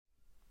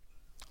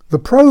The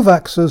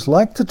pro-vaxxers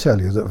like to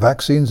tell you that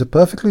vaccines are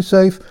perfectly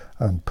safe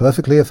and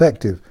perfectly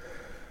effective,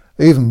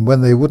 even when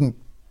they wouldn't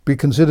be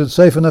considered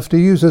safe enough to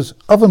use as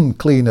oven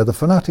cleaner. The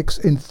fanatics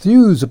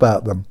enthuse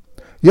about them.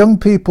 Young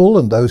people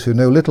and those who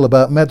know little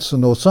about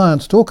medicine or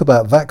science talk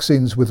about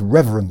vaccines with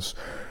reverence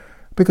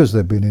because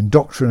they've been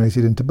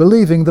indoctrinated into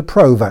believing the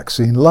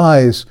pro-vaccine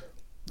lies.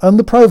 And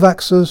the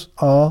pro-vaxxers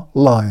are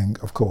lying,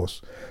 of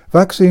course.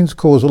 Vaccines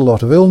cause a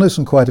lot of illness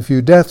and quite a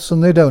few deaths,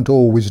 and they don't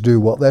always do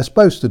what they're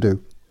supposed to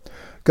do.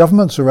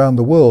 Governments around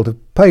the world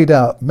have paid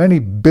out many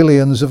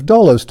billions of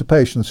dollars to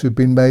patients who've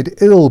been made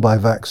ill by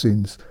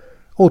vaccines,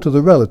 or to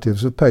the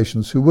relatives of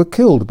patients who were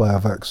killed by a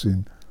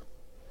vaccine.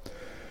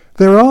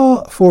 There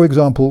are, for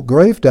example,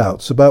 grave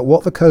doubts about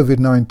what the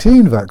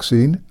COVID-19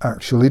 vaccine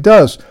actually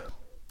does.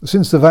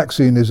 Since the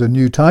vaccine is a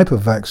new type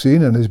of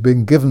vaccine and is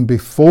being given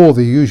before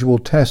the usual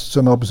tests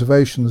and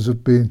observations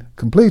have been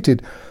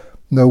completed,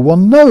 no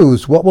one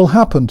knows what will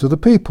happen to the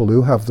people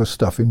who have the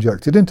stuff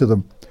injected into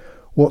them.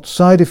 What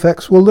side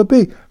effects will there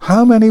be?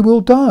 How many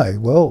will die?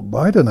 Well,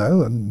 I don't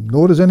know, and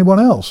nor does anyone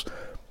else.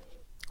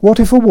 What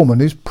if a woman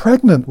is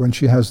pregnant when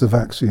she has the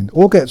vaccine,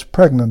 or gets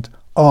pregnant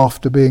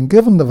after being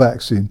given the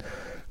vaccine?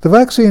 The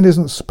vaccine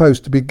isn't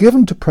supposed to be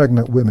given to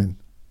pregnant women,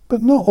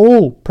 but not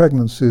all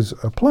pregnancies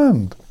are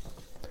planned.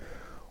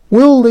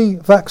 Will the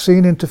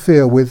vaccine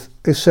interfere with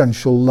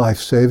essential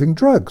life-saving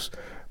drugs?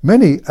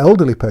 Many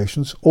elderly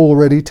patients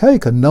already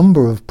take a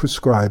number of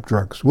prescribed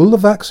drugs. Will the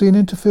vaccine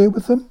interfere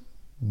with them?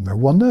 No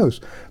one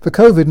knows. The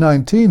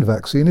COVID-19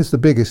 vaccine is the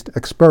biggest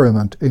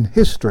experiment in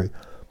history.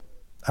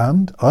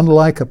 And,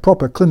 unlike a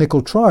proper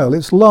clinical trial,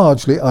 it's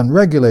largely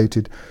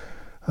unregulated.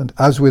 And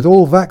as with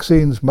all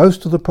vaccines,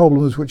 most of the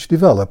problems which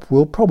develop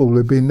will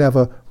probably be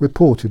never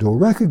reported or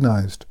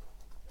recognized.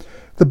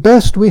 The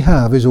best we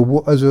have is a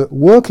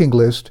working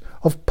list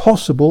of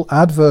possible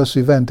adverse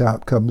event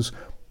outcomes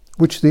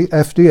which the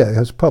FDA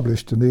has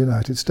published in the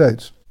United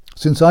States.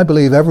 Since I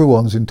believe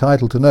everyone's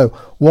entitled to know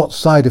what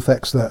side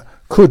effects there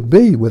could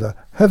be with a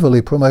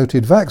heavily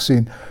promoted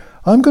vaccine,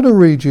 I'm going to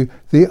read you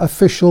the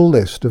official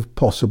list of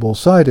possible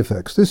side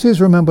effects. This is,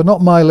 remember,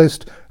 not my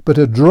list, but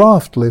a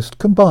draft list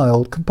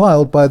compiled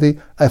by the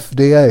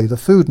FDA, the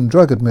Food and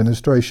Drug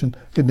Administration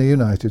in the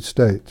United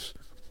States.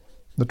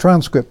 The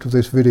transcript of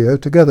this video,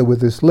 together with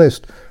this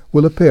list,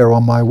 will appear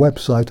on my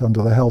website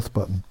under the Health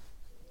button.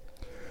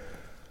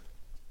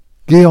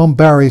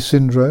 Guillain-Barré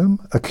syndrome,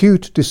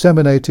 acute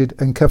disseminated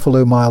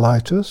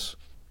encephalomyelitis,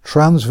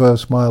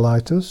 transverse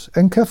myelitis,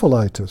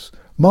 encephalitis,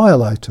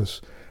 myelitis,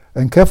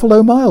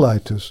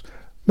 encephalomyelitis,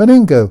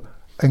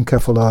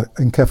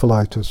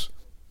 meningoencephalitis,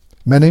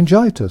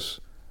 meningitis,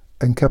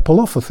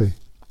 encephalopathy,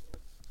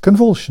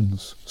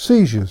 convulsions,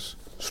 seizures,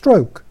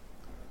 stroke,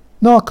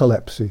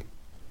 narcolepsy,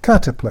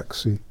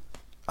 cataplexy,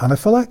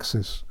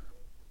 anaphylaxis,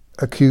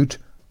 acute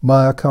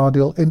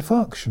myocardial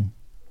infarction,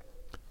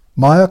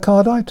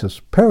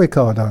 myocarditis,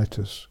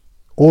 pericarditis,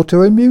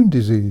 autoimmune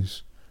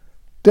disease,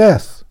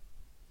 death,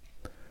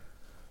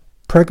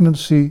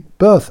 pregnancy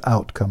birth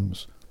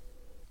outcomes,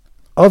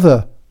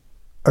 other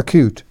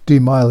acute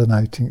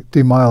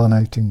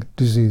demyelinating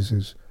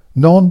diseases,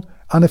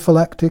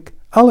 non-anaphylactic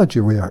allergy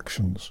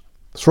reactions,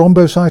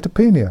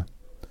 thrombocytopenia,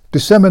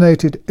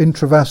 disseminated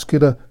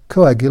intravascular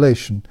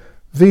coagulation,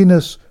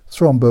 venous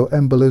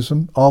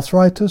thromboembolism,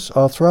 arthritis,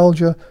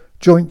 arthralgia,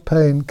 joint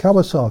pain,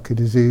 Kawasaki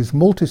disease,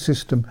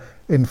 multisystem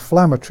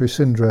inflammatory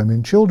syndrome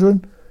in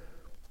children,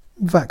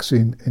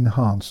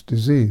 vaccine-enhanced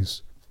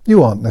disease.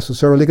 You aren't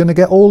necessarily going to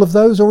get all of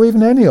those or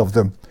even any of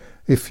them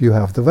if you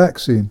have the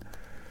vaccine.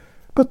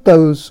 But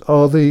those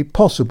are the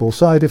possible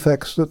side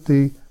effects that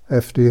the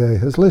FDA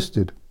has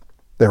listed.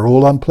 They're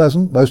all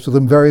unpleasant, most of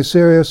them very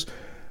serious,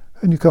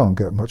 and you can't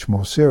get much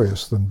more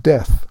serious than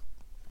death.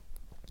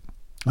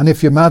 And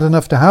if you're mad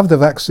enough to have the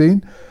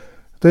vaccine,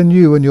 then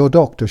you and your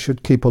doctor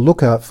should keep a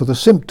lookout for the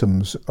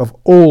symptoms of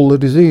all the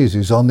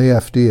diseases on the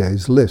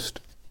FDA's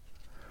list.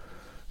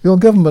 Your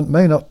government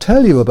may not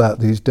tell you about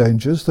these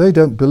dangers. They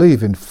don't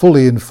believe in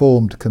fully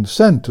informed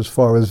consent as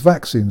far as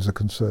vaccines are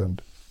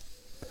concerned.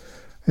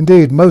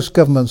 Indeed, most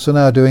governments are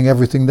now doing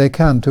everything they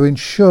can to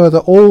ensure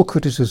that all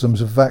criticisms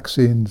of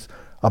vaccines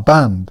are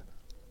banned.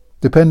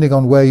 Depending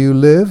on where you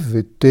live,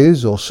 it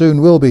is or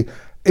soon will be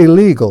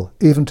illegal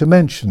even to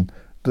mention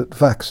that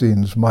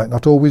vaccines might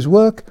not always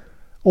work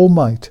or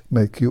might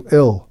make you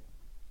ill.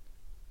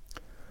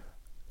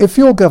 If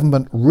your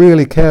government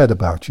really cared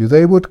about you,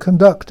 they would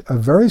conduct a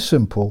very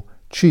simple,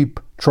 cheap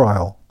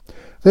trial.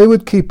 They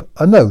would keep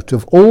a note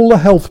of all the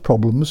health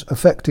problems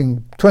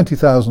affecting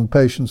 20,000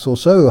 patients or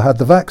so who had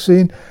the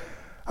vaccine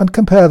and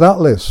compare that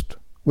list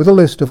with a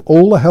list of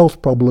all the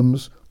health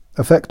problems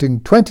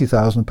affecting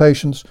 20,000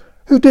 patients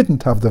who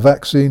didn't have the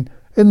vaccine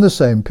in the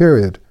same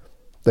period.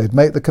 They'd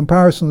make the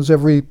comparisons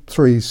every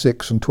 3,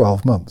 6 and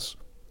 12 months.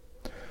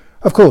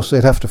 Of course,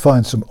 they'd have to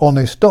find some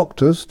honest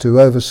doctors to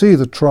oversee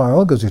the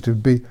trial because it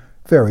would be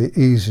very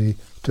easy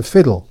to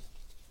fiddle.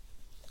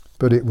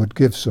 But it would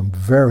give some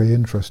very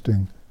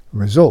interesting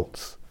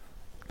results.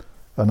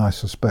 And I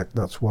suspect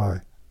that's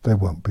why they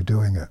won't be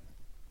doing it.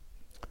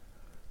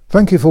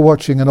 Thank you for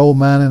watching An Old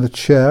Man in a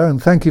Chair,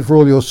 and thank you for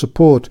all your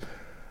support,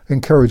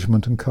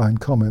 encouragement and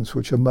kind comments,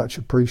 which are much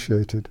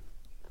appreciated.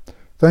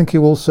 Thank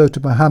you also to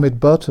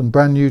Mohammed Butt and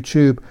Brand New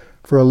Tube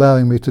for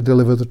allowing me to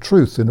deliver the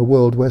truth in a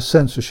world where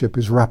censorship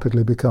is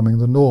rapidly becoming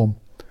the norm.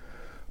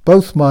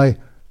 Both my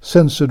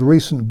censored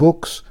recent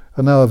books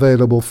are now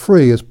available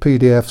free as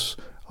PDFs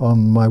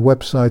on my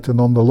website and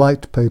on the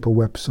Light Paper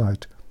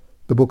website.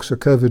 The books are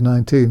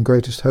COVID-19,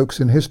 Greatest Hoax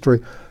in History,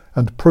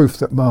 and Proof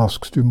that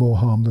Masks Do More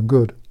Harm Than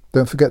Good.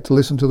 Don't forget to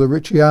listen to the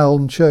Richie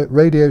Allen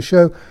radio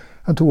show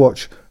and to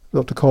watch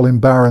Dr. Colin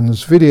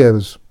Barron's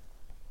videos.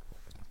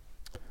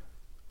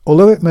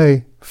 Although it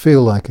may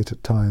feel like it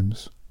at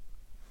times,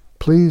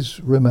 please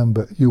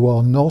remember you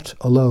are not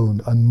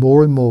alone, and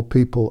more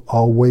people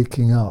are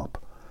waking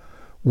up.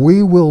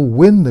 We will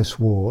win this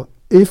war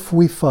if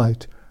we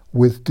fight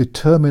with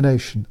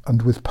determination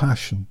and with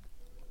passion.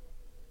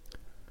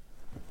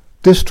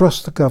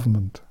 Distrust the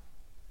government,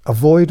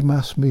 avoid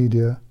mass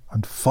media,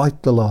 and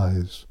fight the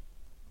lies.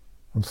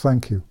 And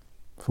thank you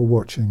for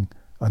watching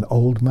An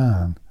Old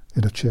Man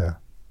in a Chair.